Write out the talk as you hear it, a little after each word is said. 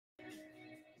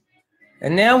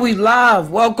And now we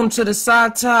live. Welcome to the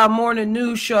PSY TAi Morning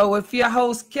News Show with your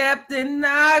host, Captain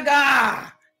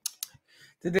Naga.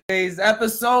 Today's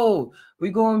episode,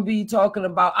 we're going to be talking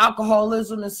about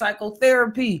alcoholism and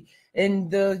psychotherapy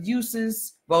and the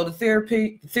uses, well, the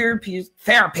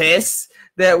therapists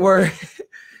that were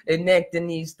enacting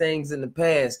these things in the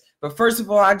past. But first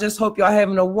of all, I just hope y'all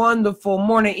having a wonderful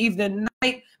morning, evening,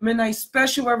 night, midnight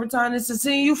special every time it's to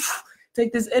see you.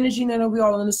 Take this energy now that we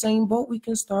all in the same boat. We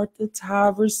can start the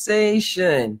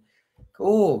conversation.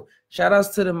 Cool. Shout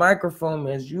outs to the microphone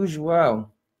as usual.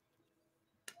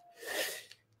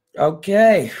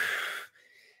 Okay.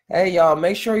 Hey, y'all,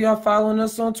 make sure y'all following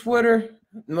us on Twitter.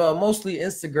 Well, mostly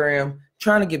Instagram.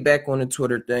 Trying to get back on the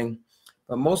Twitter thing.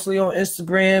 But mostly on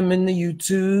Instagram and the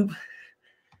YouTube.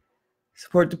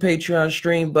 Support the Patreon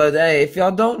stream. But hey, if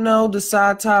y'all don't know, the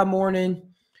PSY TAi Morning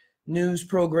News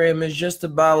program is just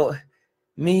about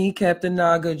me, Captain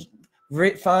Naga,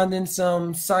 finding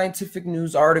some scientific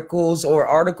news articles or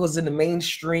articles in the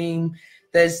mainstream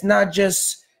that's not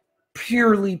just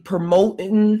purely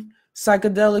promoting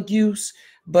psychedelic use,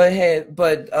 but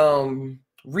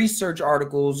research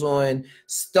articles on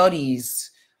studies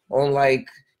on like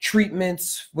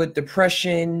treatments with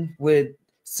depression, with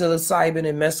psilocybin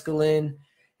and mescaline,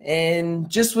 and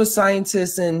just with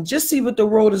scientists and just see what the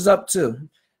world is up to.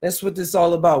 That's what this is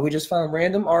all about. We just find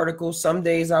random articles. Some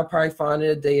days I'll probably find it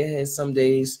a day ahead. Some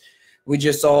days we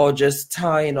just all just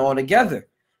tying all together.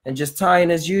 And just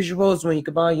tying as usual is when you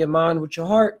combine your mind with your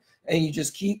heart and you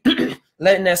just keep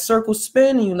letting that circle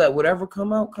spin and you let whatever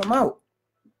come out, come out.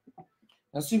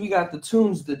 Let's see, we got the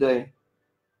tunes today.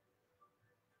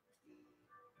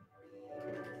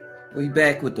 We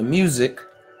back with the music.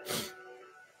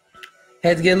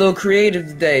 Had to get a little creative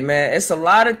today, man. It's a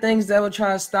lot of things that will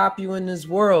try to stop you in this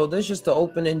world. That's just the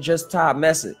opening JUSt TAi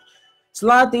message. It's a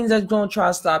lot of things that's going to try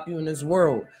to stop you in this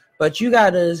world. But you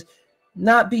got to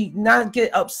not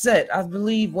get upset. I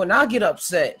believe when I get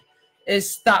upset, it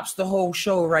stops the whole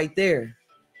show right there.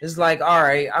 It's like, all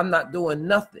right, I'm not doing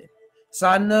nothing. So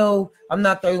I know I'm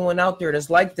not the only one out there that's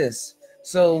like this.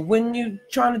 So when you're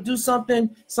trying to do something,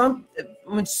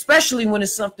 especially when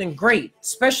it's something great,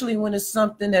 especially when it's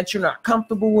something that you're not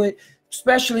comfortable with,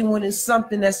 especially when it's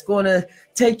something that's going to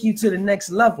take you to the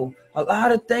next level, a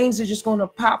lot of things are just going to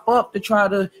pop up to try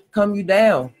to calm you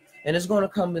down. And it's going to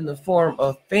come in the form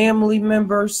of family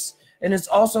members. And it's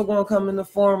also going to come in the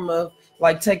form of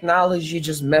like technology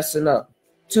just messing up.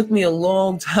 Took me a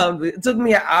long time. It took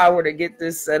me an hour to get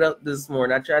this set up this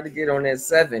morning. I tried to get on at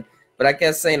 7. But I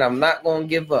kept saying I'm not going to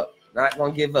give up. Not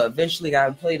going to give up. Eventually, I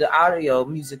play the audio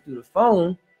music through the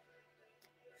phone,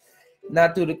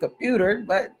 not through the computer.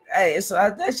 But hey, so I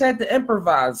just had to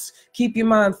improvise. Keep your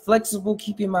mind flexible.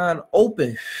 Keep your mind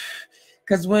open.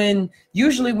 Because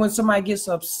usually when somebody gets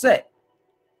upset,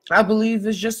 I believe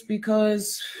it's just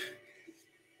because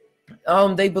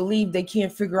they believe they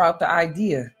can't figure out the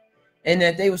idea. And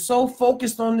that they were so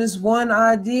focused on this one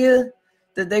idea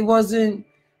that they wasn't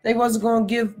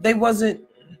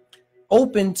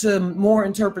open to more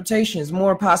interpretations,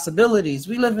 more possibilities.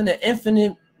 We live in an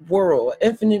infinite world,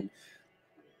 a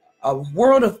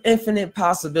world of infinite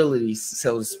possibilities,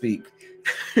 so to speak.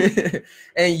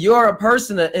 And you're a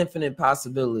person of infinite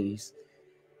possibilities.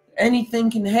 Anything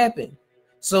can happen.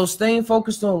 So staying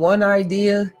focused on one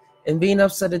idea and being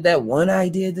upset that one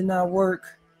idea did not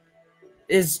work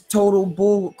is total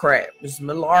bull crap. It's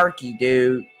malarkey,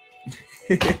 dude.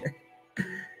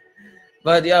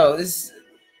 But yo,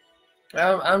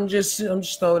 I'm just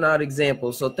throwing out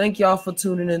examples. So thank y'all for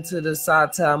tuning into the PSY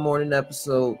TAi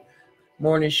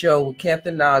morning show with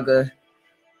Captain Naga.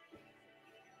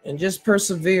 And just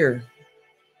persevere.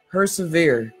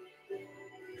 Persevere.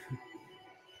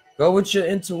 Go with your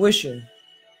intuition.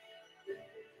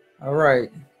 All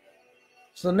right.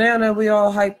 So now that we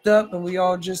all hyped up and we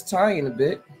all just tying a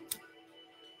bit,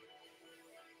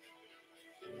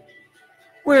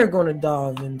 we're going to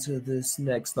dive into this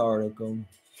next article.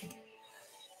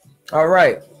 All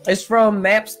right. It's from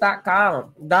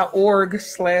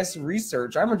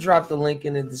maps.org/research. I'm going to drop the link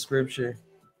in the description.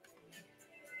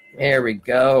 There we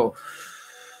go.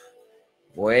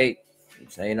 Wait. I'm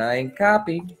saying I ain't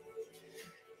copied.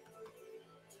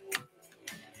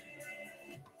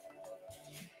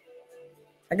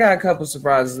 I got a couple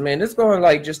surprises, man. This going to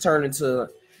like just turn into a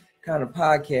kind of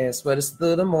podcast, but it's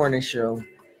still the morning show.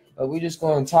 We just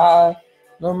going to tie.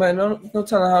 No, man, no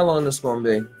telling how long this going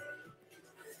to be.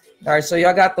 All right, so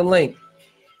y'all got the link.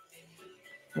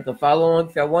 You can follow on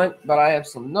if y'all want, but I have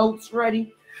some notes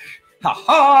ready.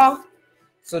 Ha-ha!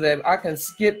 So that I can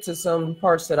skip to some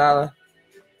parts that I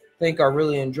think are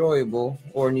really enjoyable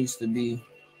or needs to be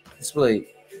displayed.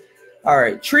 All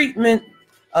right, treatment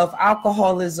of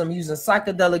alcoholism using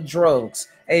psychedelic drugs.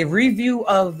 A review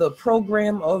of the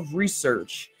program of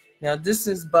research. Now, this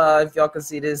is by, if y'all can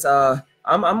see this, I'm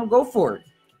gonna go for it.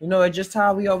 You know, it's just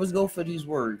how we always go for these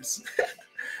words.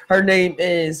 Her name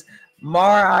is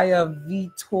Maria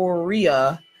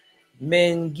Vittoria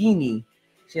Mangini.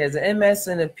 She has an MS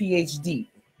and a PhD.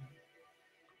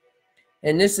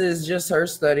 And this is just her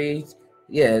study.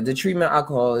 Yeah, the treatment of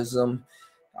alcoholism.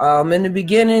 In the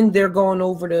beginning, they're going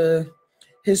over the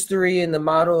history and the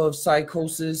model of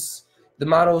psychosis, the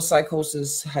model of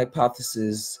psychosis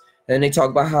hypothesis. And they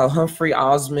talk about how Humphrey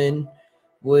Osmond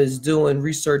was doing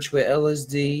research with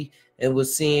LSD and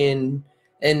was seeing,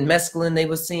 and mescaline, they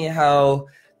were seeing how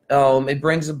it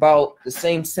brings about the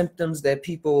same symptoms that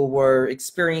people were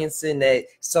experiencing that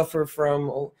suffer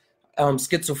from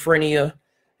schizophrenia.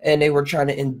 And they were trying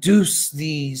to induce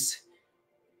these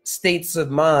states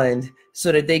of mind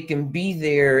so that they can be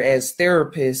there as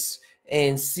therapists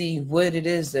and see what it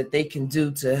is that they can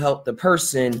do to help the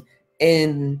person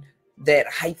in that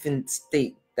heightened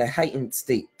state,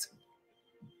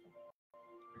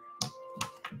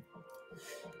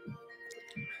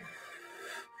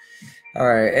 All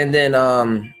right, and then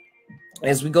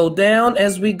as we go down.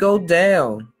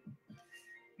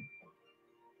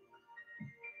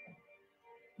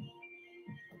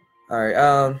 All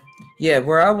right, yeah,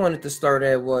 where I wanted to start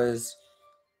at was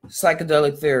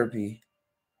psychedelic therapy.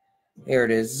 Here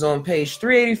it is. It's on page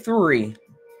 383.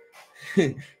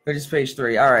 Or just page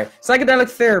 3. All right. Psychedelic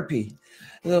therapy.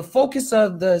 The focus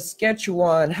of the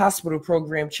Saskatchewan hospital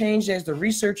program changed as the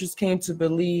researchers came to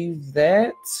believe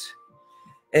that,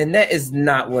 and that is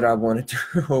not what I wanted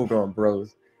to. Hold on,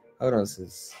 bros. Hold on,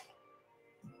 sis.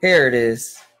 Here it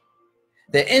is.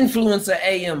 The influence of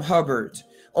A.M. Hubbard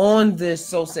on this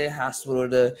Sault Hospital,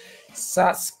 the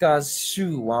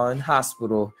Saskatchewan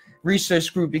Hospital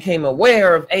research group became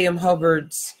aware of A.M.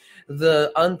 Hubbard's,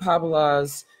 the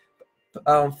unpopularized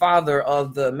father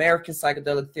of the American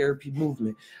psychedelic therapy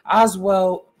movement.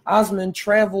 Osmond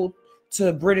traveled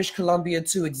to British Columbia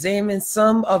to examine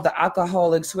some of the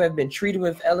alcoholics who have been treated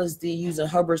with LSD using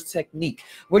Hubbard's technique,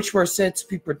 which were said to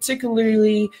be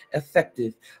particularly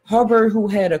effective. Hubbard, who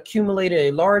had accumulated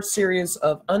a large series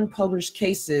of unpublished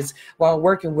cases while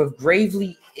working with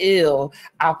gravely ill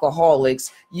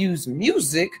alcoholics, used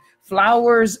music,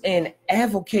 flowers, and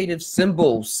evocative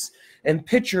symbols and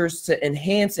pictures to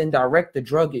enhance and direct the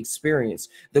drug experience.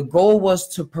 The goal was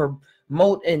to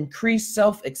promote increased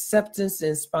self-acceptance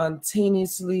and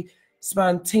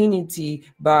spontaneity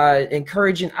by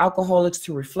encouraging alcoholics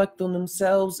to reflect on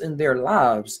themselves and their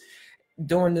lives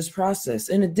during this process.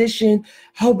 In addition,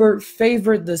 Hubbard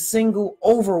favored the single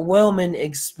overwhelming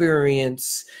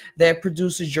experience that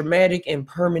produces dramatic and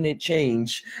permanent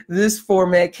change. This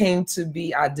format came to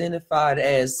be identified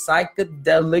as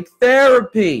psychedelic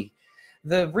therapy.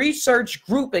 The research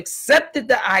group accepted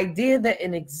the idea that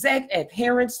an exact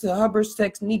adherence to Hubbard's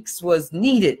techniques was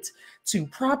needed to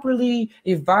properly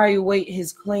evaluate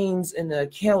his claims in the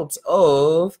accounts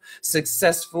of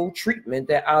successful treatment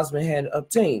that Osmond had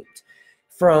obtained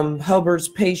from Hubbard's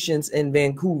patients in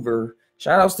Vancouver.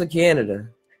 Shout outs to Canada.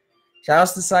 Shout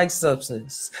outs to Psych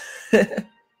Substance.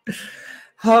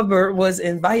 Hubbard was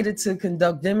invited to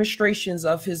conduct demonstrations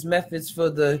of his methods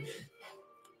for the,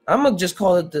 I'm going to just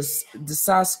call it the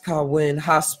Saskatchewan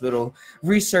Hospital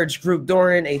research group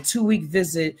during a 2-week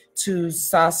visit to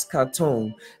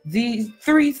Saskatoon. The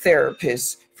 3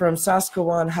 therapists from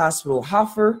Saskatchewan Hospital,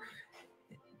 Hoffer,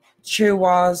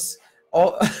 Chiwas,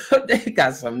 they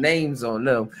got some names on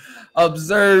them,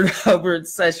 observed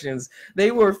Hubbard's sessions.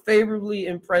 They were favorably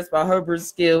impressed by Hubbard's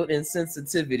skill and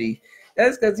sensitivity.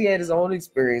 That's because he had his own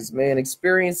experience, man.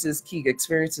 Experience is key.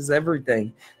 Experience is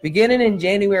everything. Beginning in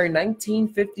January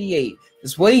 1958,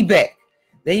 it's way back,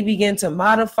 they began to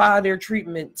modify their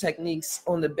treatment techniques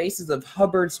on the basis of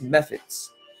Hubbard's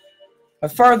methods. A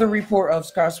further report of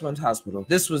Saskatchewan Hospital.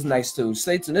 This was nice too.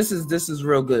 Stay tuned. This is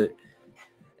real good.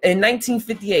 In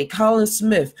 1958, Colin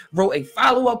Smith wrote a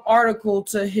follow-up article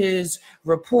to his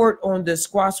report on the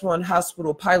Saskatchewan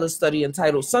Hospital pilot study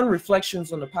entitled Some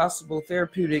Reflections on the Possible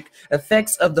Therapeutic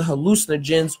Effects of the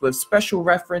Hallucinogens with special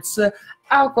reference to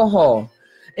alcohol.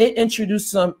 It introduced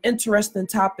some interesting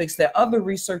topics that other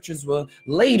researchers will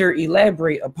later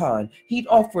elaborate upon. He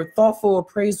offered thoughtful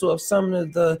appraisal of some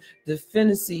of the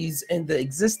deficiencies in the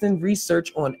existing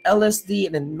research on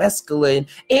LSD and mescaline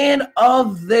and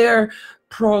of their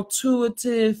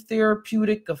protuitive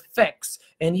therapeutic effects,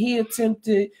 and he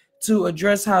attempted to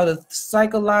address how the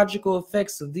psychological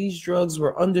effects of these drugs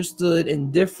were understood in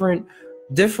different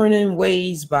in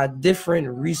ways by different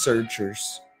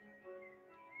researchers.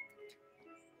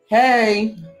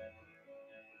 Hey,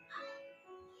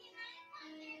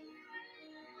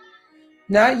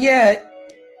 Not yet.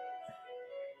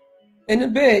 In a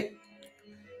bit.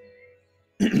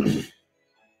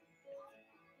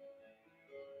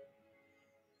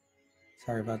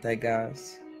 Sorry about that,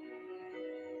 guys.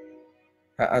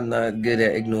 I'm not good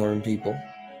at ignoring people,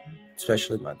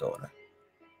 especially my daughter.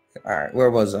 All right,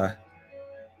 where was I?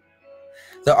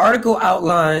 The article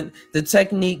outlined the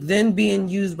technique then being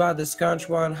used by the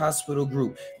Scotchwan Hospital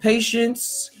Group.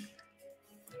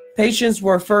 Patients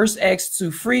were first asked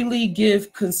to freely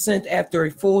give consent after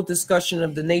a full discussion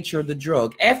of the nature of the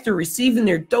drug. After receiving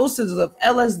their doses of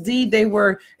LSD, they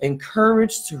were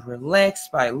encouraged to relax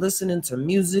by listening to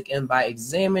music and by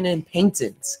examining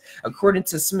paintings. According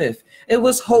to Smith, it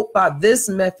was hoped by this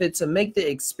method to make the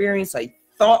experience a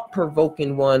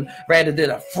thought-provoking one rather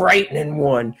than a frightening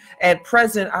one. At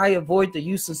present, I avoid the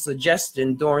use of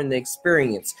suggestion during the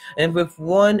experience, and with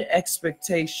one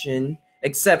exception,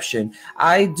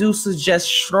 I do suggest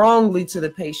strongly to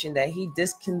the patient that he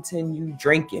discontinue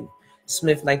drinking.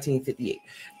 Smith, 1958.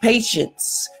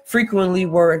 Patients frequently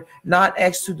were not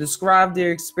asked to describe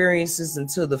their experiences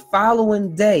until the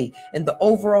following day, and the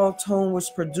overall tone was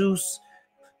produced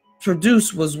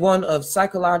was one of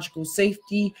psychological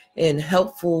safety and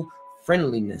helpful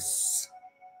friendliness.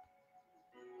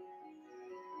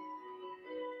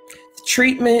 The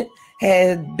treatment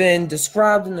had been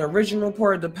described in the original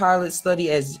part of the pilot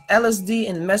study as LSD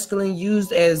and mescaline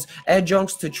used as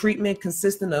adjuncts to treatment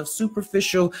consisting of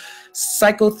superficial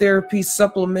psychotherapy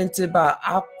supplemented by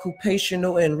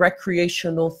occupational and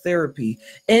recreational therapy.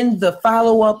 In the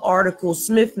follow-up article,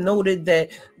 Smith noted that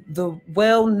the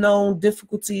well-known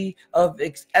difficulty of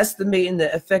estimating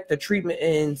the effect of treatment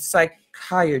in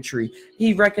psychiatry.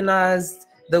 He recognized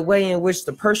the way in which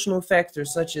the personal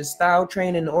factors such as style,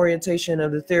 training, and orientation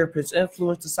of the therapist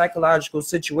influence the psychological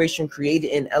situation created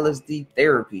in LSD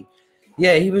therapy.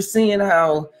 Yeah, he was seeing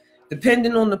how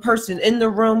depending on the person in the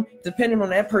room, depending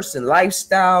on that person's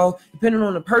lifestyle, depending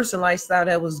on the person's lifestyle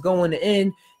that was going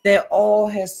in, that all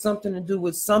has something to do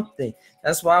with something.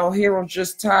 That's why here on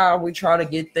JUSt TAi, we try to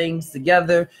get things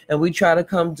together and we try to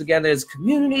come together as a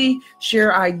community,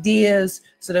 share ideas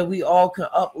so that we all can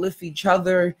uplift each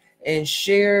other and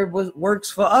share what works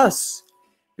for us.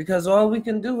 Because all we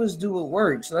can do is do what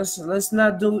works. Let's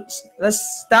stop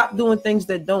doing things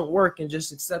that don't work and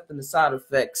just accepting the side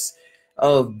effects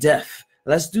of death.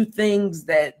 Let's do things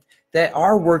that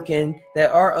are working,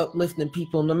 that are uplifting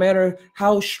people, no matter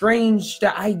how strange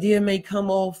the idea may come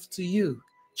off to you.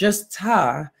 JUSt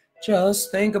TAi,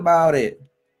 just think about it.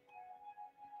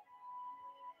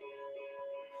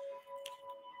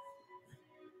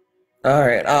 All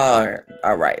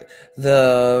right.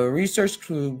 The research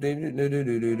group.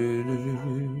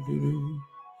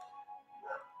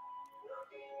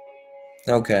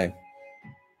 Okay.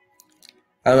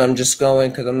 I'm just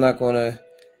going because I'm not going to.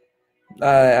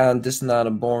 This is not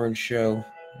a boring show.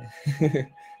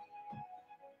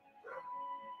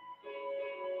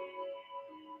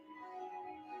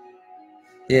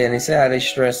 Yeah, and they say how they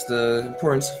stress the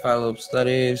importance of follow-up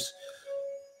studies.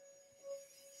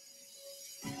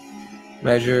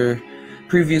 Measure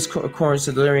previous occurrence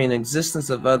of delirium and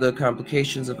existence of other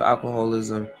complications of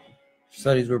alcoholism.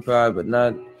 Studies were provided, but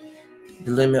not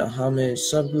the limit how many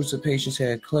subgroups of patients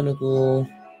had clinical.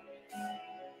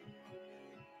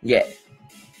 Yeah.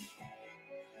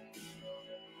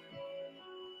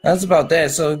 That's about that.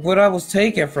 So what I was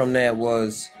taking from that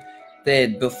was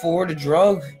that before the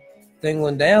drug thing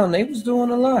went down, they was doing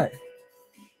a lot.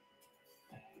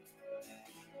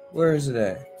 Where is it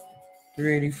at?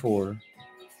 384.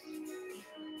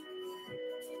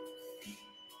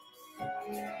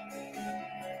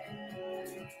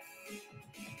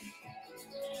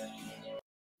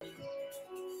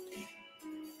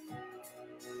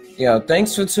 Yeah,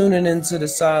 thanks for tuning into the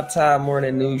JUSt TAi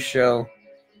Morning News Show.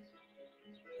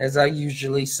 As I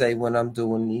usually say when I'm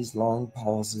doing these long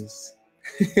pauses.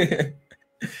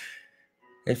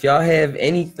 If y'all have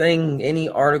anything, any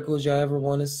articles y'all ever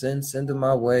want to send them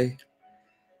my way.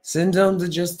 Send them to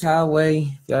JUSt TAi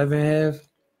way. If y'all ever have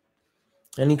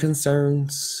any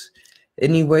concerns,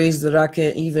 any ways that I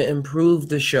can even improve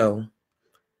the show,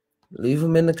 leave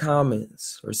them in the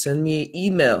comments or send me an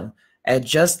email at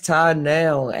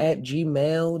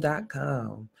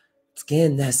justtainow@gmail.com.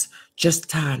 Again, that's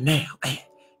justtainow@gmail.com.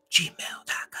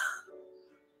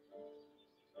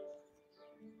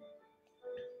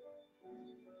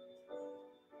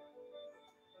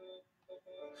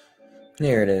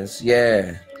 There it is.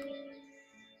 Yeah.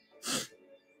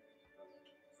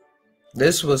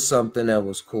 This was something that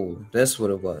was cool. That's what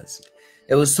it was.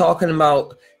 It was talking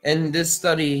about, in this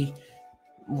study,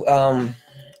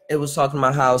 it was talking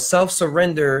about how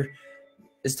self-surrender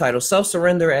It's titled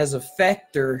Self-Surrender as a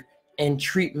Factor in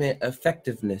Treatment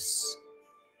Effectiveness.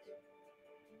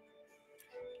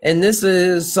 And this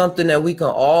is something that we can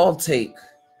all take.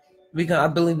 I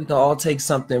believe we can all take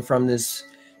something from this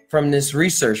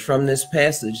research, from this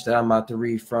passage that I'm about to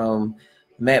read from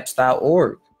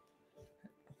maps.org.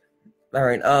 All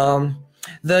right,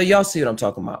 y'all see what I'm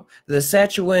talking about. The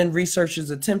Saskatchewan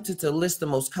researchers attempted to list the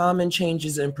most common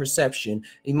changes in perception,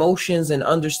 emotions, and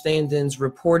understandings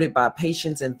reported by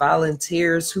patients and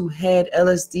volunteers who had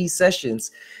LSD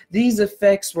sessions. These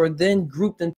effects were then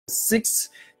grouped into 6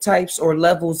 types or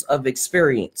levels of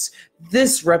experience.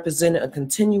 This represented a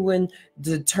continuum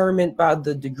determined by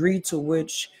the degree to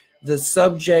which the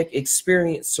subject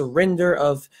experienced surrender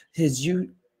of his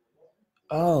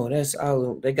Oh, that's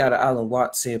Alan. They got an Alan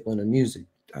Watts sample in the music.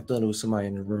 I thought it was somebody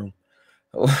in the room.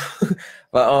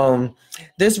 But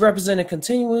this represented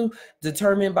continuum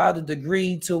determined by the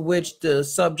degree to which the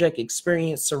subject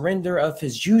experienced surrender of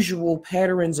his usual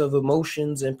patterns of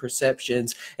emotions and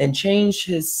perceptions and changed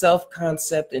his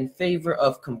self-concept in favor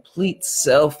of complete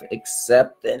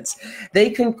self-acceptance. They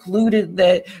concluded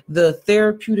that the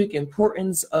therapeutic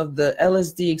importance of the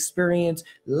LSD experience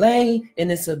lay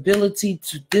in its ability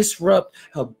to disrupt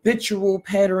habitual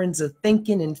patterns of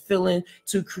thinking and feeling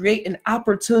to create an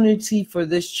opportunity for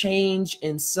this change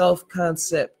in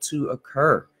self-concept to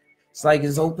occur. It's like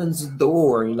it opens the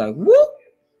door. You're like, whoop,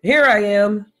 here I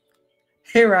am.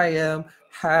 Here I am.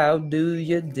 How do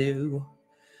you do?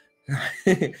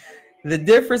 The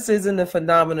differences in the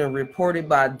phenomenon reported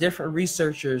by different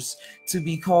researchers to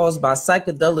be caused by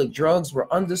psychedelic drugs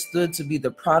were understood to be the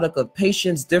product of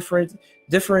patients' different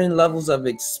levels of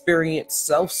experience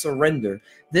self-surrender.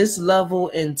 This level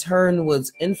in turn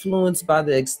was influenced by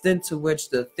the extent to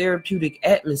which the therapeutic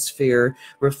atmosphere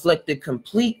reflected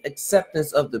complete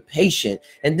acceptance of the patient.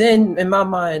 And then in my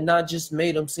mind, not just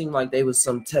made them seem like they was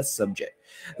some test subject.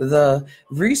 The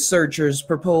researchers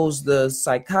proposed the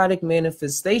psychotic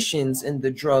manifestations in the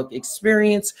drug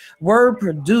experience were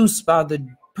produced by the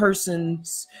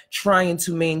person's trying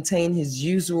to maintain his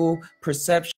usual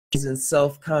perceptions and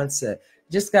self-concept.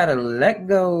 Just gotta let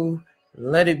go,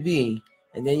 let it be,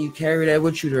 and then you carry that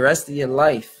with you the rest of your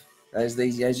life. As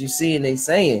you see and they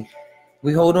saying,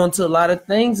 we hold on to a lot of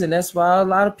things, and that's why a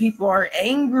lot of people are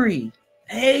angry.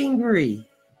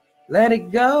 Let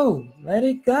it go. Let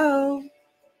it go.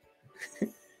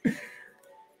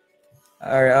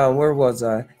 All right, where was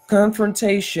I?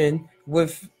 Confrontation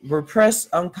with repressed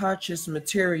unconscious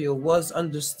material was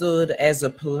understood as a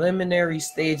preliminary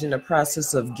stage in the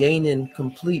process of gaining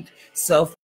complete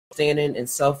self-understanding and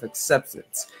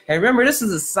self-acceptance. And remember, this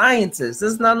is a scientist.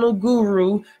 This is not no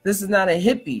guru. This is not a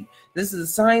hippie. This is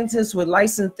a scientist with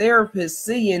licensed therapists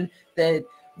seeing that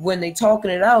when they talking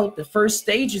it out, the first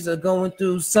stages of going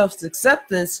through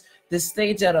self-acceptance, this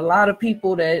stage that a lot of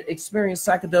people that experience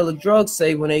psychedelic drugs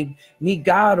say when they meet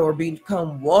God or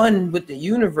become one with the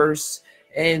universe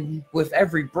and with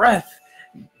every breath,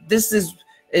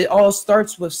 it all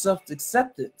starts with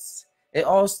self-acceptance. It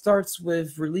all starts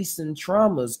with releasing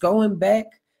traumas, go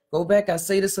back. I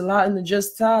say this a lot in the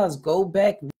JUSt TAi's, go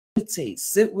back, meditate,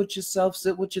 sit with yourself,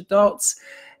 sit with your thoughts,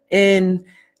 and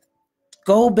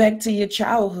go back to your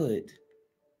childhood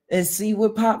and see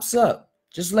what pops up.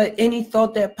 Just let any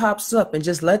thought that pops up and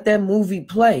just let that movie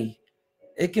play.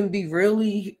 It can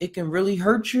really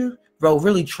hurt you, bro,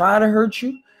 really try to hurt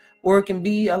you, or it can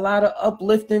be a lot of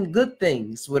uplifting good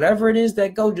things. Whatever it is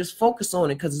that go, just focus on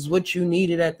it because it's what you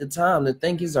needed at the time. The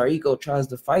thing is, our ego tries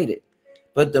to fight it.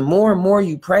 But the more and more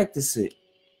you practice it,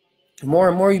 the more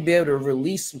and more you be able to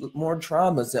release more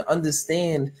traumas and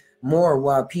understand more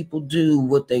why people do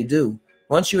what they do.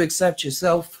 Once you accept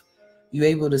yourself, you're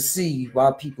able to see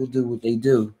why people do what they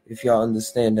do, if y'all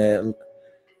understand that.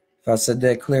 If I said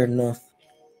that clear enough.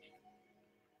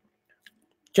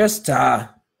 JUSt TAi.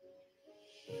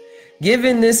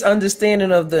 Given this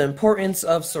understanding of the importance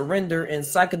of surrender in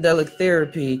psychedelic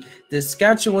therapy, the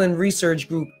Saskatchewan Research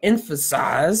Group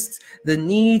emphasized the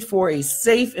need for a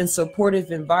safe and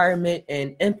supportive environment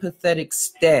and empathetic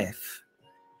staff.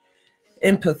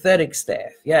 Empathetic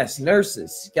staff. Yes,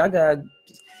 nurses. Y'all gotta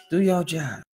do your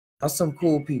job. Y'all some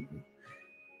cool people.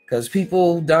 Because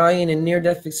people dying in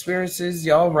near-death experiences,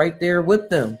 y'all right there with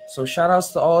them. So shout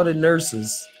outs to all the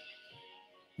nurses,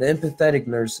 the empathetic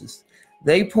nurses.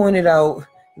 They pointed out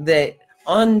that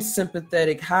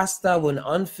unsympathetic, hostile, and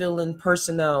unfeeling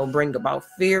personnel bring about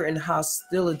fear and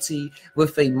hostility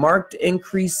with a marked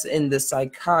increase in the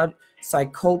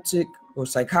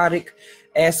psychotic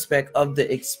aspect of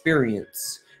the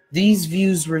experience. These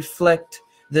views reflect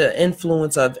the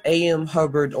influence of A.M.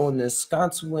 Hubbard on the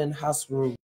Saskatchewan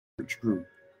Hospital Research Group.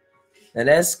 And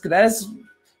this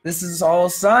is all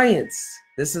science.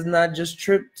 This is not just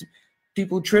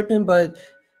people tripping, but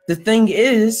the thing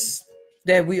is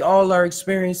that we all are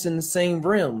experiencing the same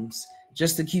realms.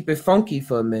 Just to keep it funky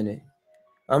for a minute,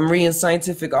 I'm reading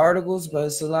scientific articles, but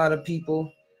it's a lot of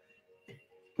people.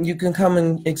 You can come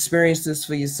and experience this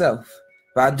for yourself.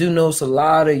 But I do know it's a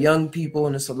lot of young people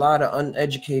and it's a lot of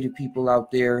uneducated people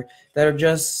out there that are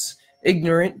just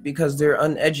ignorant because they're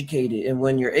uneducated. And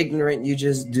when you're ignorant, you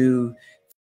just do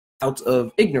out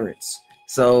of ignorance.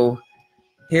 So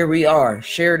here we are.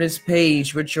 Share this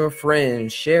page with your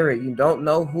friends. Share it. You don't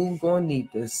know who's going to need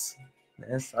this.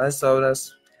 That's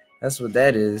what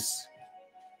that is.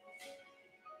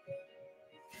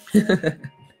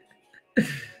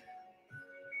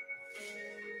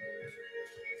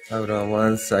 Hold on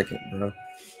 1 second, bro.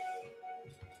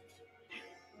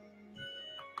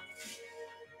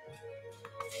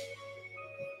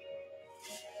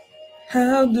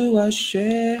 How do I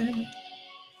share?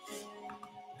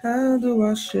 How do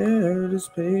I share this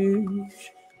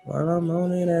page while I'm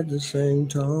on it at the same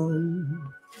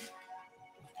time?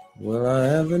 Will I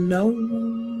ever know?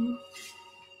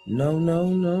 No, no,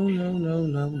 no, no, no,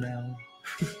 no, no.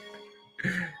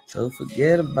 So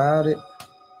forget about it.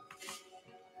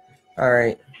 All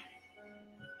right.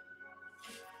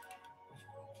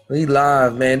 We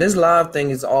live, man. This live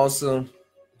thing is awesome.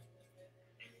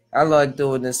 I like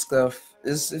doing this stuff.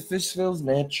 It just feels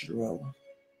natural.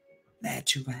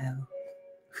 Natural.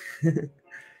 If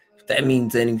that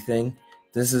means anything.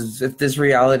 If this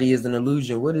reality is an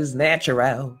illusion, what is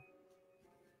natural?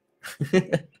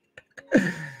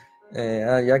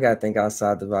 Man, y'all gotta think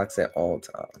outside the box at all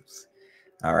times.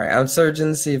 All right, I'm searching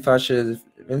to see if I should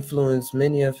influence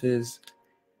many of his.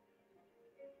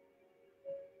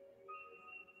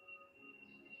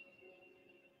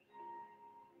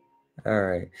 All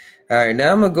right.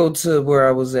 Now I'm gonna go to where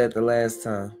I was at the last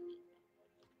time.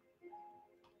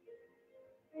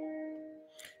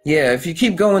 Yeah, if you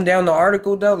keep going down the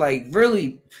article though, like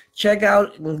really check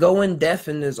out and go in depth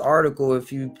in this article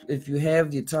if you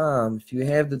have the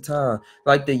time,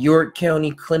 like the York County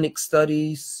Clinic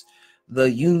studies, the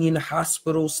Union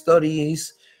Hospital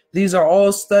studies. These are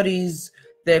all studies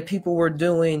that people were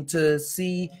doing to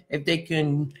see if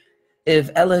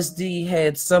LSD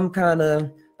had some kind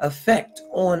of effect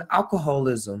on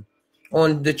alcoholism,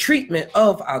 on the treatment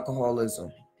of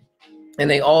alcoholism. And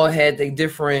they all had their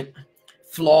different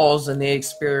flaws in their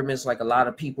experiments. Like a lot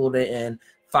of people didn't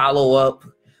follow up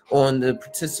on the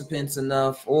participants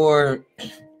enough, or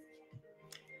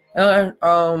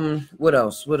what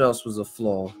else was a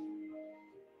flaw?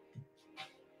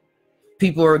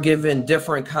 People are given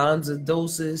different kinds of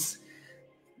doses,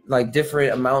 like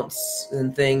different amounts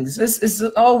and things. It's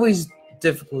always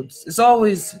difficult. It's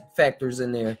always factors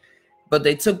in there. But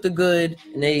they took the good,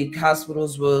 and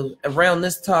hospitals were around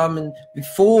this time and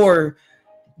before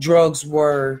drugs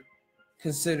were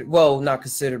considered,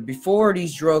 before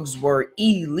these drugs were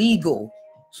illegal.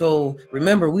 So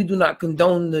remember, we do not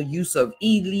condone the use of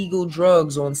illegal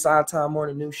drugs on PSY TAi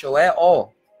Morning News Show at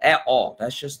all.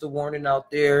 That's just a warning out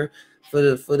there for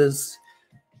the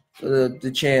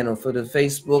channel, for the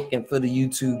Facebook and for the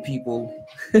YouTube people.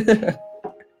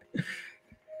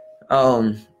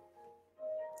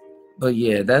 But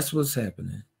yeah, that's what's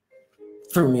happening.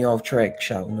 Threw me off track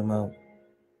shouting them out.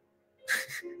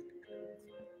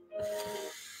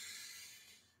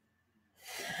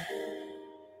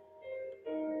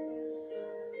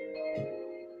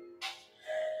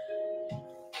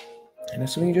 And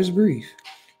that's when you just breathe.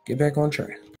 Get back on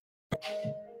track.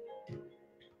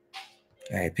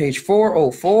 All right, page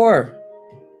 404.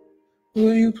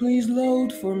 Will you please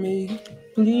load for me?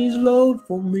 Please load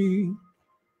for me.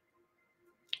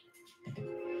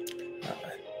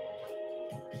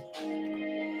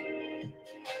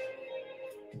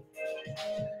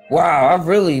 Wow, I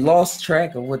really lost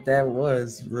track of what that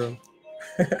was, bro.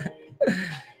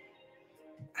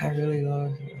 I really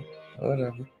lost it.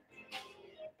 Whatever.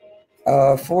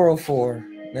 404.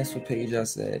 That's what page I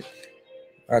said.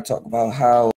 I talk about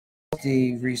how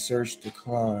the research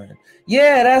declined.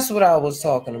 Yeah, that's what I was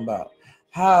talking about.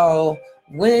 How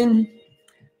when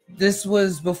this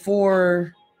was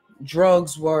before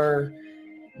drugs were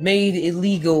made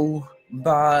illegal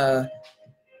by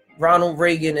Ronald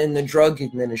Reagan and the Drug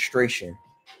Administration.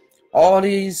 All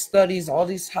these studies, all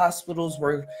these hospitals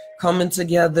were coming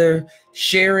together,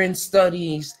 sharing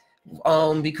studies,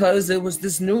 because it was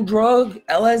this new drug,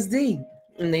 LSD,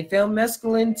 and they found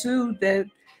mescaline too, that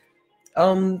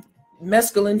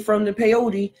mescaline from the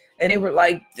peyote, and they were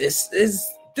like, this is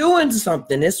doing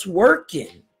something, it's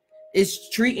working, it's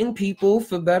treating people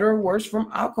for better or worse from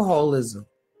alcoholism.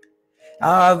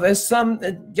 As some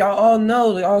y'all all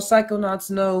know, all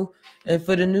psychonauts know, and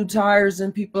for the new Tai'ers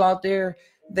and people out there,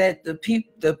 that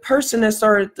the person that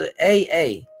started the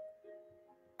AA,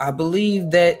 I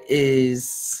believe that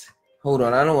is. Hold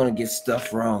on, I don't want to get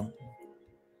stuff wrong.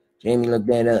 Jamie, look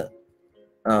that up.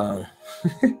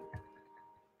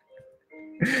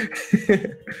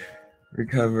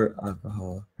 Recover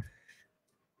alcohol.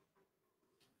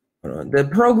 Hold on. The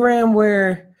program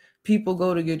where people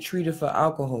go to get treated for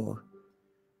alcohol,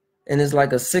 and it's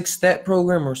like a 6-step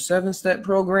program or 7-step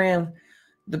program.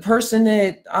 The person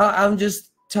that I'm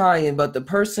just tying, but the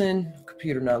person,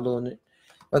 computer not loading it,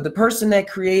 but the person that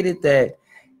created that,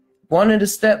 one of the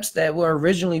steps that were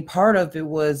originally part of it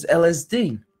was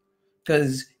LSD,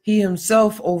 because he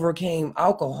himself overcame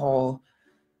alcohol,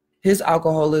 his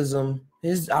alcoholism,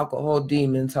 his alcohol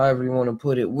demons, however you want to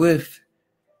put it, with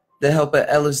the help of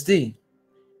LSD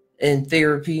and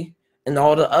therapy and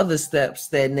all the other steps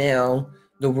that now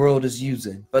the world is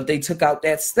using. But they took out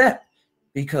that step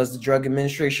because the Drug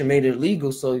Administration made it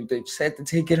legal, so they just had to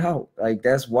take it out. Like,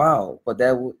 that's wild. But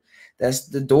that's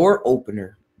the door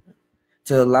opener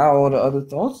to allow all the other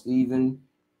thoughts to even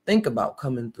think about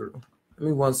coming through. Give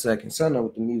me 1 second. Something up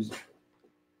with the music.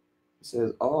 It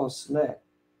says, oh, snap.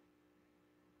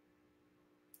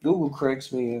 Google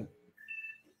cracks me up.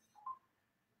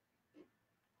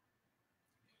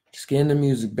 Just getting the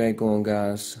music back on,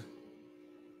 guys.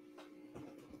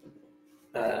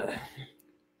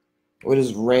 What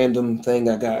is random thing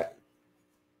I got?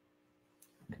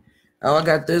 Oh, I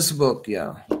got this book,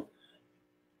 y'all.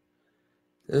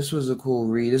 This was a cool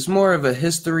read. It's more of a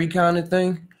history kind of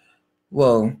thing.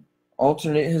 Well,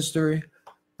 alternate history.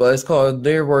 But it's called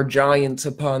There Were Giants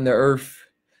Upon the Earth,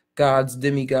 Gods,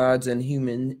 Demigods, and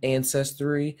Human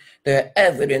Ancestry. The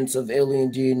Evidence of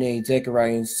Alien DNA,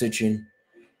 Zachariah and Sitchin.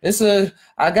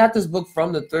 I got this book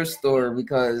from the thrift store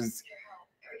because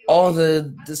all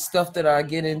the stuff that I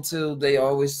get into, they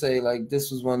always say, like,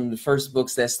 this was one of the first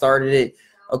books that started it.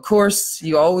 Of course,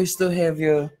 you always still have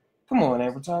your, come on,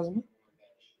 advertisement.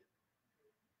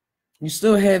 You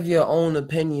still have your own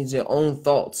opinions, your own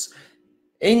thoughts.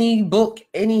 Any book,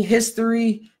 any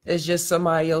history is just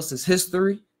somebody else's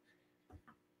history.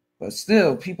 But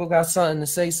still, people got something to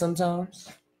say sometimes.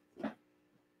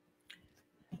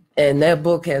 And that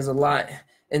book has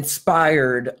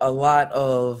inspired a lot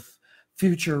of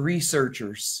future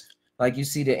researchers. Like, you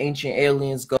see the ancient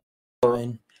aliens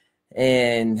going,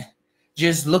 and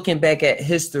just looking back at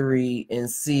history and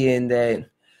seeing that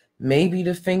maybe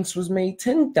the Sphinx was made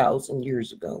 10,000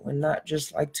 years ago and not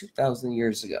just like 2,000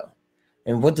 years ago.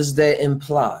 And what does that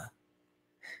imply?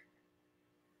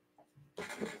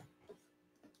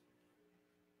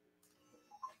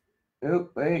 Oh,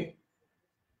 wait.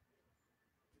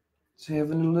 It's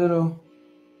having a little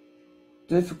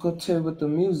difficulty with the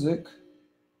music.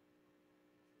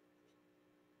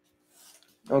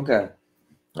 Okay.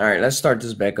 All right, let's start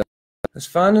this back up. Let's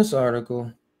find this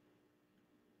article.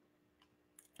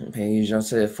 Page, I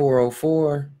said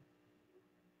 404.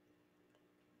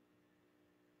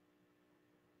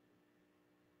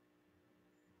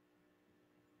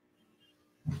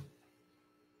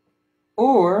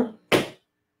 Or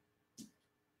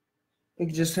we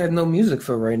could just have no music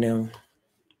for right now.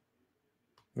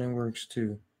 That works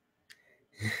too.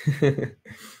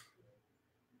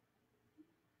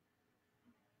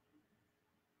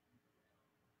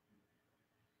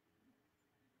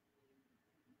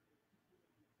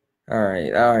 All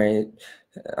right.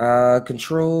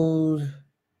 Controlled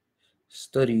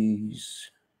studies.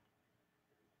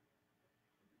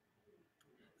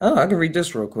 Oh, I can read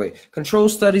this real quick. Controlled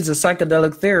studies of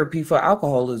psychedelic therapy for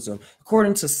alcoholism.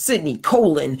 According to Sidney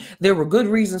Colin, there were good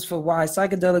reasons for why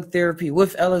psychedelic therapy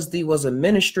with LSD was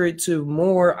administered to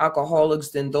more alcoholics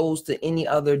than those to any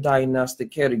other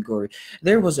diagnostic category.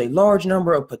 There was a large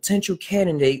number of potential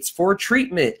candidates for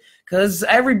treatment because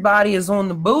everybody is on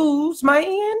the booze,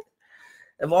 man.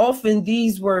 And often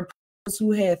these were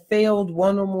who had failed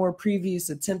one or more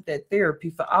previous attempt at therapy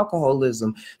for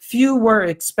alcoholism. Few were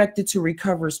expected to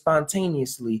recover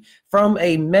spontaneously. From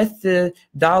a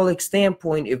methodologic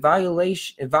standpoint,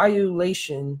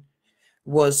 evaluation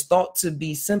was thought to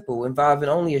be simple, involving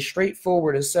only a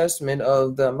straightforward assessment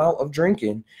of the amount of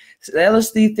drinking.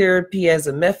 LSD therapy as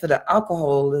a method of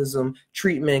alcoholism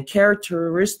treatment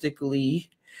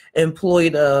characteristically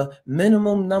employed a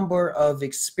minimum number of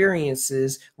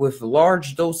experiences with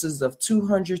large doses of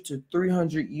 200 to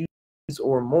 300 units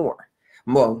or more,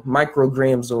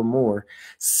 micrograms or more.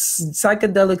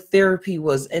 Psychedelic therapy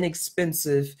was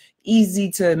inexpensive, easy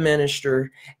to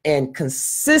administer, and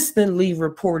consistently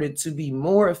reported to be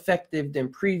more effective than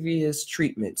previous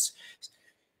treatments.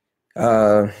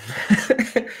 Uh,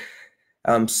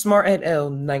 Smart et al.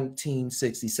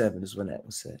 1967 is when that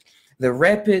was said. The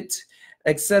rapid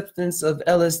acceptance of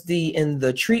LSD in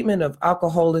the treatment of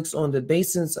alcoholics on the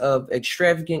basis of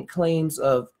extravagant claims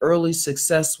of early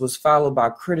success was followed by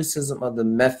criticism of the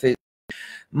method,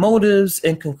 motives,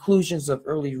 and conclusions of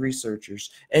early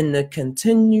researchers. In the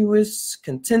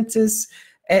contentious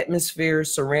atmosphere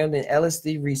surrounding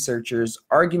LSD researchers,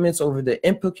 arguments over the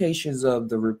implications of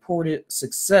the reported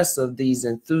success of these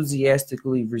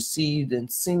enthusiastically received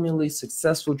and seemingly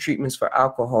successful treatments for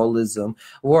alcoholism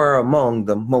were among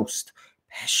the most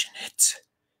passionate.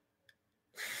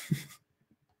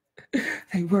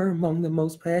 They were among the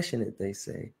most passionate, they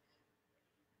say.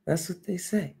 That's what they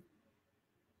say.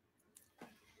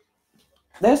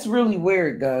 That's really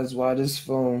weird, guys, why this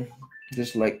phone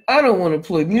just like, I don't want to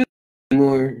play music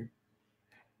anymore.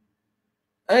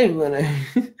 I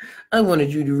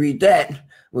wanted you to read that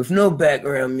with no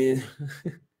background music.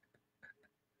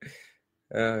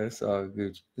 It's all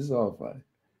good. It's all fine.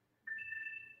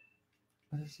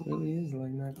 This really is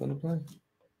like not gonna play.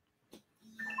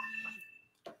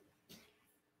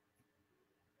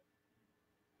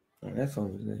 Oh, that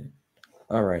phone was there.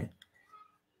 All right.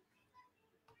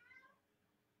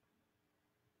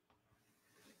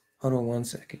 Hold on 1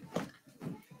 second.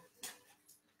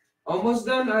 Almost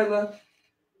done, Isla.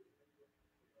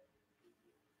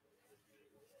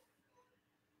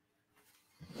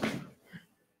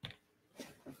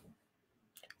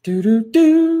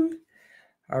 Do.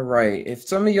 All right. If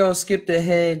some of y'all skipped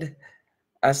ahead,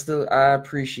 I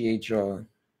appreciate y'all.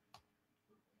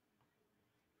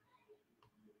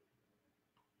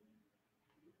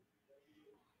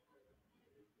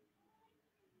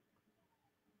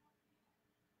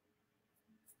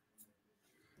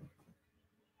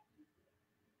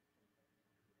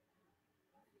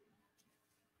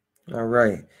 All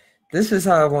right. This is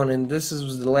how I wanted. This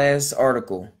was the last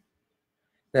article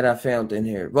that I found in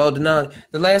here. Well, the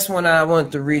last one I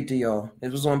wanted to read to y'all.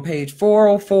 It was on page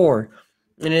 404,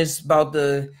 and it's about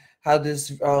how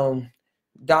this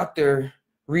doctor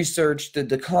researched the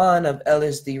decline of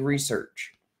LSD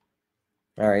research.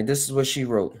 All right, this is what she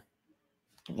wrote.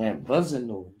 Man, buzzing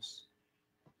noise.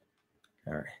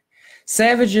 All right.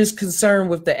 Savage's concern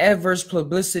with the adverse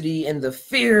publicity and the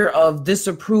fear of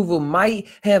disapproval might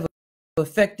have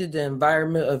affected the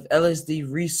environment of LSD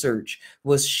research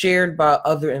was shared by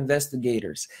other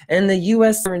investigators. And the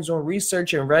U.S. hearings on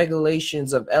research and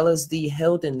regulations of LSD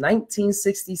held in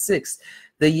 1966,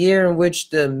 the year in which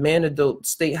the Manadult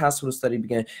State Hospital study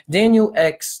began, Daniel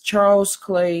X., Charles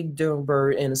Clay Dunbar,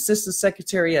 and Assistant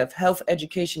Secretary of Health,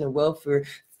 Education, and Welfare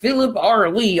Philip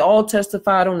R. Lee all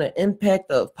testified on the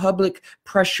impact of public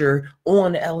pressure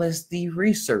on LSD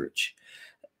research.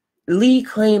 Lee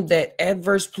claimed that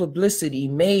adverse publicity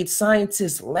made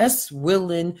scientists less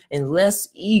willing and less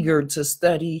eager to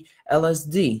study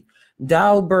LSD.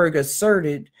 Dahlberg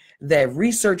asserted that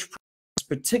research,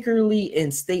 particularly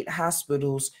in state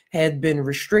hospitals, had been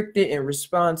restricted in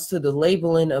response to the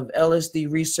labeling of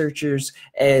LSD researchers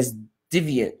as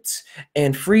deviant,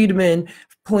 and Friedman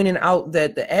pointing out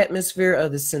that the atmosphere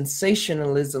of the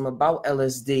sensationalism about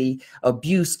LSD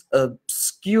abuse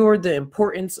obscured the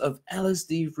importance of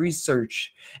LSD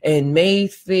research and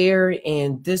made fair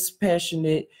and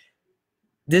dispassionate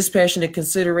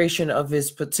consideration of its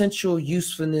potential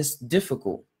usefulness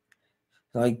difficult.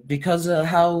 Like, because of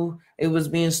how it was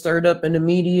being stirred up in the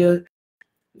media,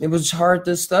 it was hard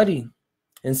to study.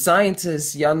 And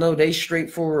scientists, y'all know, they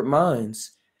straightforward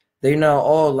minds. They're not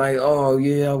all like, oh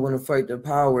yeah, I want to fight the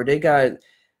power. They got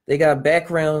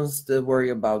backgrounds to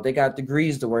worry about. They got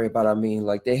degrees to worry about. I mean,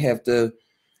 like they have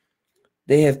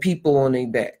people on their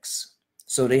backs.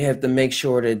 So they have to make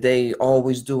sure that they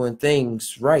always doing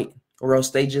things right, or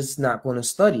else they just not going to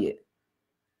study it.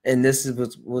 And this is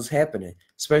what was happening,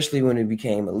 especially when it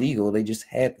became illegal. They just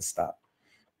had to stop.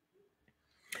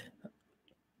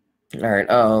 All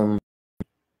right.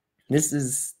 This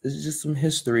is just some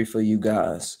history for you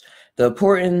guys.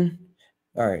 Pointed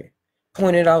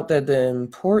out that the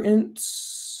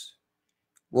importance.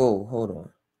 Whoa, hold on.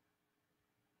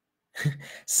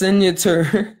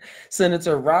 Senator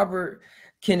Robert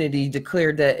Kennedy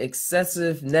declared that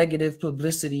excessive negative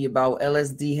publicity about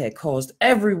LSD had caused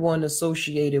everyone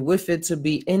associated with it to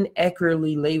be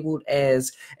inaccurately labeled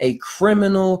as a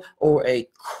criminal or a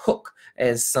cook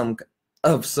of some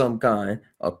kind.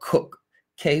 A cook.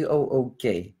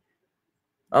 K-O-O-K.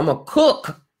 I'm a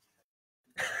cook.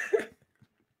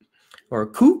 Or a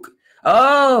kook.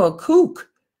 Oh, a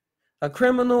kook. A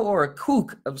criminal or a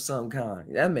kook of some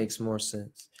kind. That makes more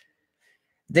sense.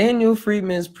 Daniel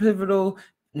Friedman's pivotal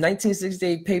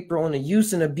 1968 paper on the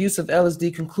use and abuse of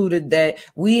LSD concluded that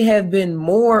we have been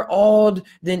more awed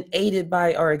than aided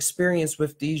by our experience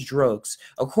with these drugs.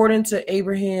 According to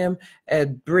Abraham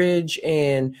Bridge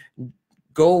and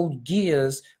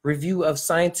Goldgia's review of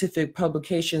scientific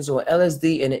publications on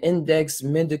LSD and Index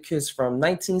Medicus from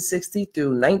 1960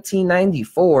 through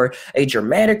 1994, a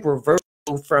dramatic reversal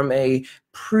from a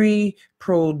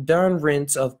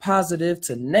preponderance of positive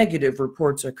to negative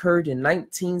reports occurred in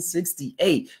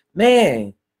 1968.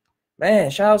 Man,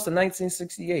 shout out to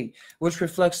 1968, which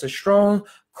reflects a strong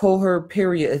cohort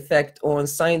period effect on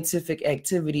scientific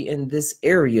activity in this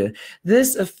area.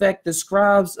 This effect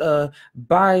describes a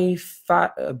biphasic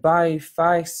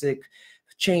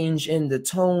change in the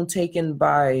tone taken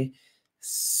by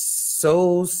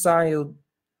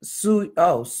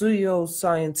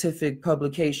pseudoscientific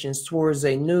publications towards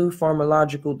a new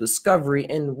pharmacological discovery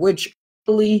in which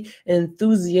early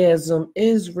enthusiasm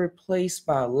is replaced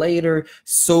by later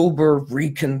sober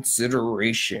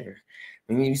reconsideration.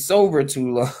 When you sober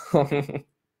too long,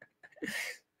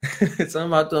 it's something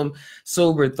about them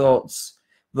sober thoughts.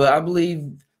 But I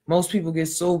believe most people get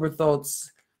sober thoughts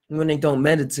when they don't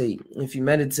meditate. If you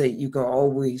meditate, you can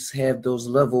always have those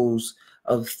levels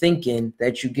of thinking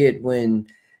that you get when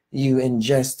you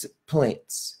ingest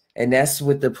plants. And that's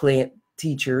what the plant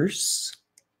teachers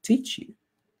teach you.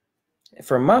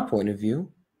 From my point of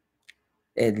view,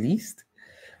 at least.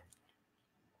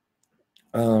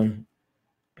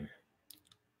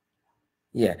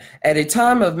 Yeah. At a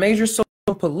time of major social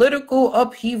political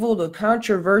upheaval, the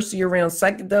controversy around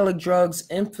psychedelic drugs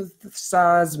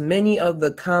emphasized many of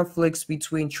the conflicts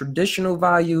between traditional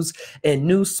values and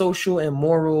new social and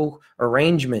moral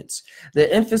arrangements.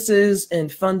 The emphasis and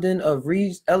funding of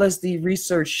LSD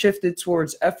research shifted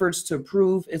towards efforts to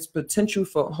prove its potential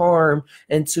for harm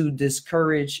and to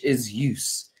discourage its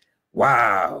use.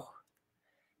 Wow.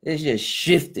 It just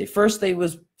shifted. First, they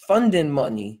was funding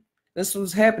money. This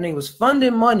was happening, was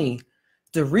funding money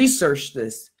to research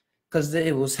this because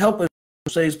it was helping.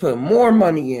 So they put more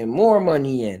money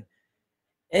in.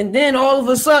 And then all of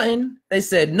a sudden, they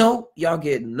said, no, y'all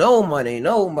get no money.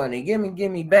 Give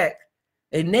me back.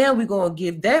 And now we're going to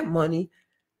give that money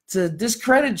to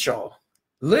discredit y'all.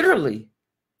 Literally,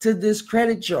 to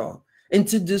discredit y'all. And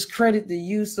to discredit the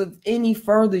use of any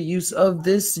further use of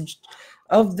this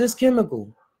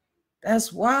chemical.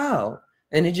 That's wild.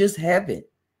 And it just happened.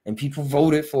 And people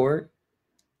voted for it.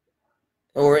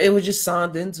 Or it was just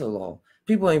signed into law.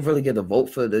 People ain't really get to vote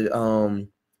for the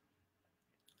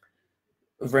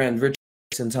Rand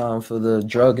Richardson time for the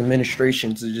drug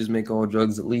administration to just make all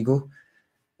drugs illegal.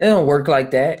 It don't work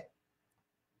like that.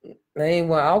 They ain't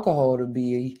want alcohol to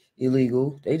be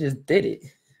illegal. They just did it.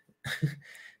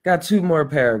 Got two more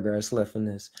paragraphs left in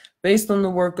this. Based on the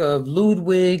work of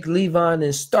Ludwig, Levin,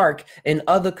 and Stark and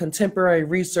other contemporary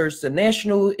research, the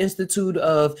National Institute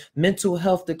of Mental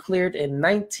Health declared in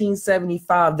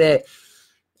 1975 that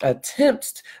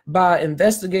attempts by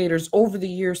investigators over the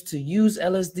years to use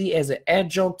LSD as an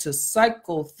adjunct to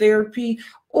psychotherapy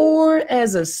or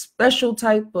as a special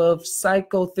type of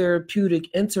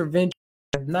psychotherapeutic intervention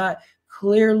have not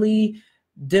clearly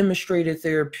demonstrated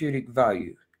therapeutic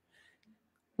value.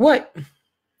 What?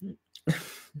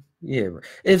 Yeah.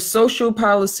 If social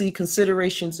policy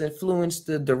considerations influenced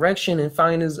the direction and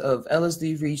findings of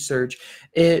LSD research,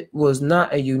 it was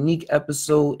not a unique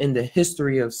episode in the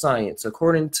history of science.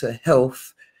 According to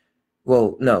Heath,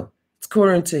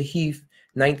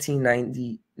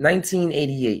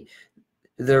 1988,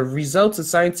 the results of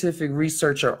scientific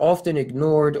research are often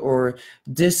ignored or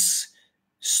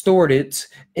distorted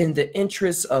in the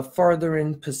interests of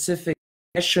furthering Pacific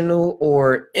national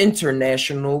or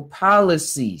international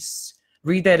policies.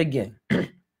 Read that again.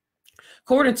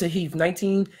 According to Heath,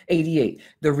 1988,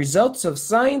 the results of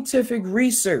scientific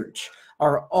research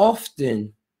are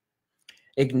often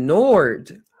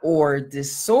ignored or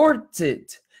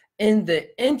distorted in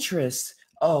the interest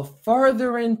of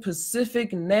furthering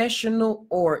Pacific national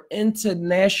or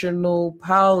international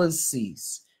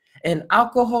policies. And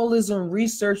alcoholism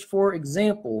research, for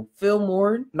example,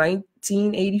 Fillmore,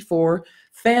 1984,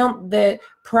 found that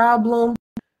problem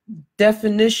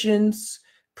definitions,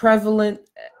 prevalence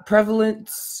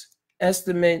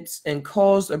estimates, and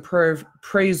cause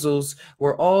appraisals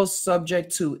were all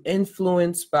subject to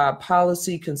influence by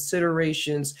policy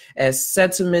considerations as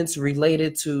sentiments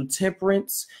related to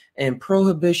temperance and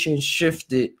prohibition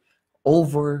shifted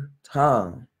over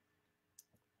time.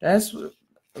 That's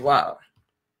wow.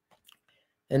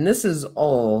 And this is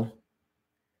all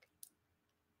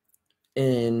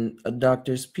in a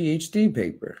doctor's PhD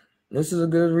paper. This is a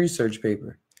good research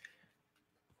paper.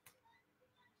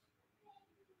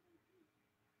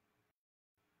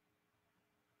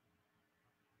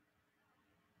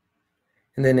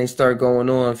 And then they start going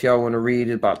on, if y'all want to read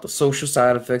about the social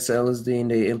side effects of LSD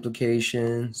and their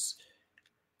implications.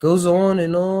 Goes on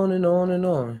and on and on and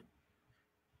on.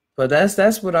 But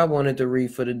that's what I wanted to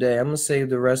read for today. I'm going to save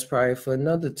the rest probably for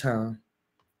another time.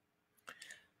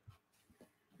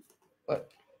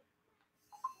 But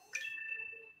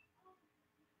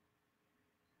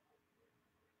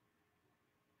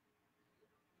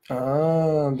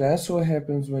that's what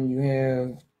happens when you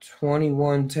have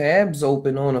 21 tabs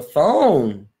open on a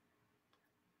phone.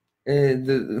 And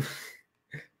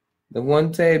the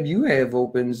one tab you have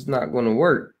open is not going to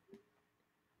work.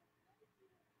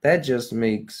 That just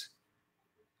makes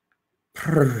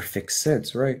perfect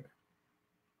sense, right?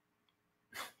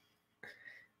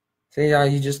 See, y'all,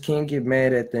 you just can't get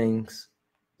mad at things.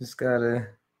 Just gotta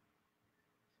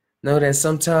know that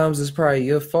sometimes it's probably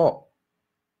your fault.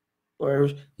 Or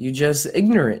you just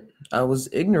ignorant. I was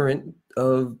ignorant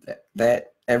of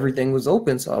that everything was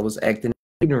open, so I was acting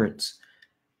in ignorance.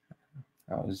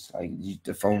 I was like,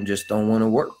 the phone just don't want to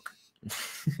work.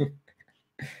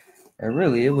 And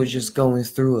really, it was just going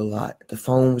through a lot. The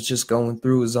phone was just going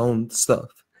through its own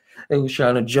stuff. It was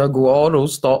trying to juggle all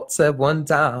those thoughts at one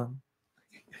time.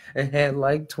 It had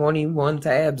like 21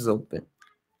 tabs open.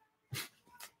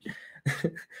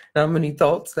 How many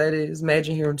thoughts that is?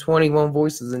 Imagine hearing 21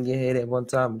 voices in your head at one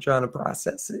time and trying to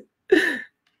process it.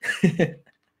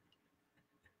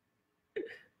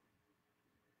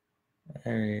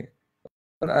 All right.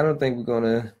 But I don't think we're going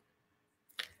to,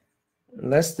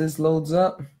 unless this loads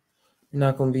up, we're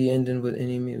not going to be ending with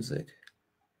any music.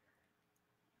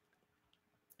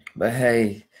 But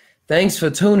hey, thanks for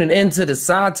tuning into the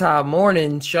JUSt TAi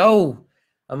morning show.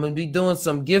 I'm going to be doing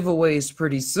some giveaways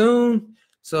pretty soon.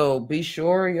 So be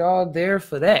sure y'all there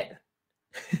for that.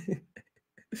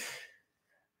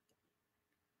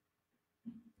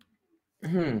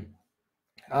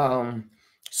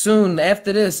 Soon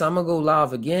after this, I'm going to go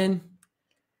live again.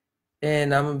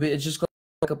 And I'm going to be just going to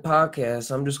make a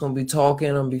podcast. I'm just going to be talking.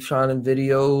 I'm going to be trying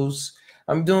videos.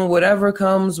 I'm doing whatever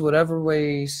comes, whatever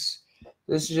ways.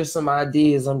 This is just some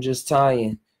ideas I'm just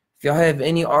tying. If y'all have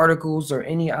any articles or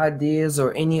any ideas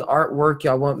or any artwork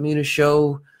y'all want me to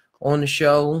show on the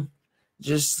show,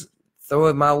 just throw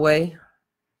it my way.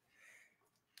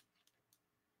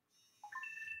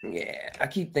 Yeah, I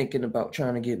keep thinking about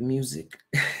trying to get music,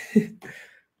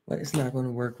 but it's not going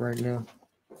to work right now.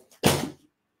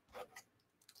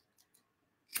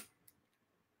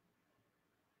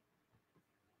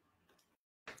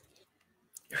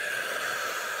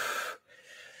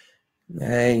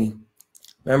 Hey,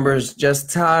 remember, it's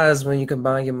just ties when you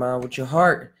combine your mind with your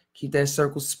heart. Keep that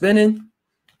circle spinning.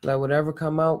 Let whatever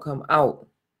come out, come out.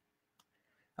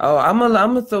 Oh, I'm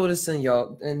gonna throw this in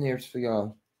here for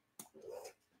y'all.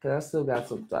 Cause I still got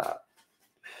some thought.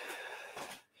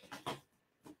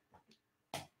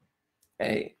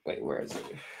 Hey, wait, where is it?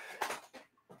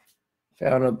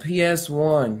 Found a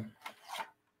PS1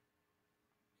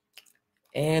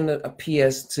 and a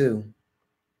PS2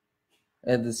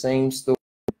 at the same store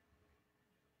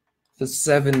for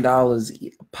 $7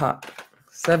 a pop.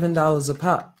 $7 a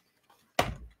pop.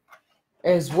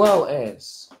 As well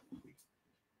as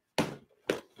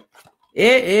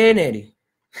Eddie.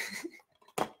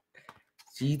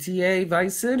 GTA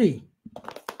Vice City.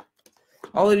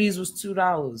 All of these was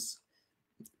 $2.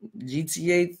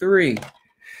 GTA 3.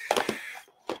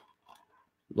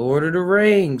 Lord of the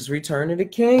Rings, Return of the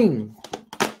King.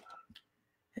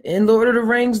 And Lord of the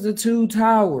Rings, The Two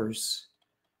Towers.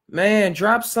 Man,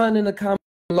 drop something in the comments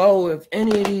below if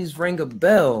any of these ring a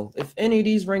bell. If any of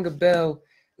these ring a bell,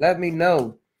 let me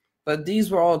know. But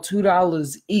these were all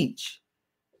 $2 each.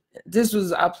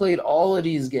 I played all of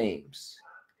these games.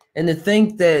 And to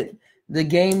think that the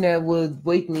game that would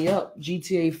wake me up,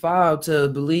 GTA 5, to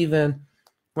believe in,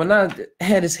 when I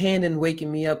had his hand in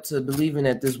waking me up to believing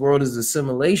that this world is a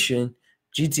simulation,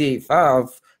 GTA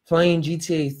 5, playing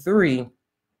GTA 3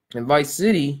 and Vice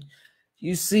City,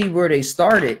 you see where they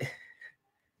started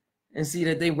and see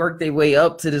that they worked their way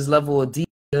up to this level of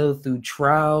detail through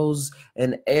trials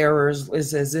and errors.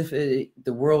 It's as if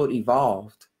the world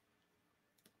evolved.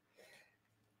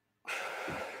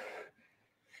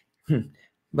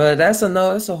 But that's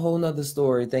a whole nother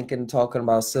story, talking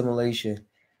about simulation.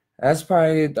 I'm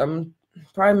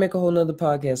probably make a whole nother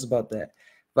podcast about that.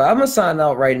 But I'm gonna sign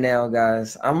out right now,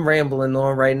 guys. I'm rambling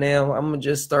on right now. I'm gonna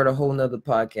just start a whole nother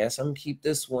podcast. I'm gonna keep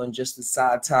this one just the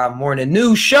JUSt TAi morning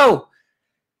news show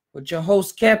with your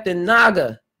host, Captain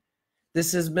Naga.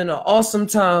 This has been an awesome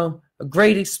time, a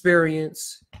great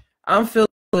experience. I'm feeling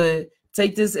good.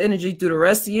 Take this energy through the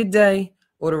rest of your day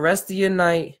or the rest of your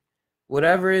night,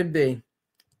 whatever it be.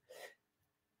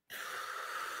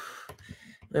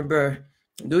 Remember,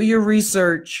 Do your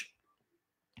research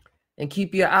and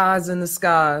keep your eyes in the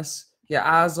skies, your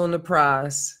eyes on the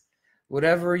prize.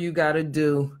 Whatever you got to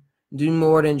do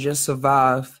more than just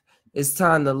survive. It's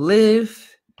time to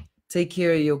live, take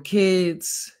care of your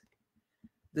kids.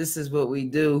 This is what we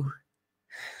do.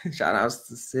 Shout outs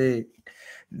to Sid.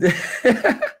 This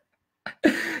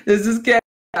is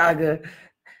Kaga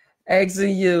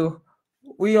asking you,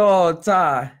 we all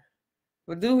tie.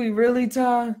 But do we really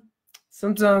tie?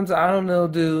 Sometimes I don't know,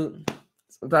 dude.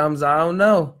 Sometimes I don't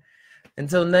know.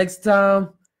 Until next time,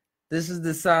 this is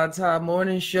the JUSt TAi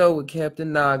Morning Show with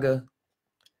Captain Naga.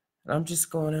 And I'm just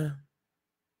going to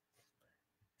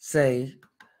say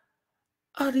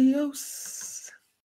adios.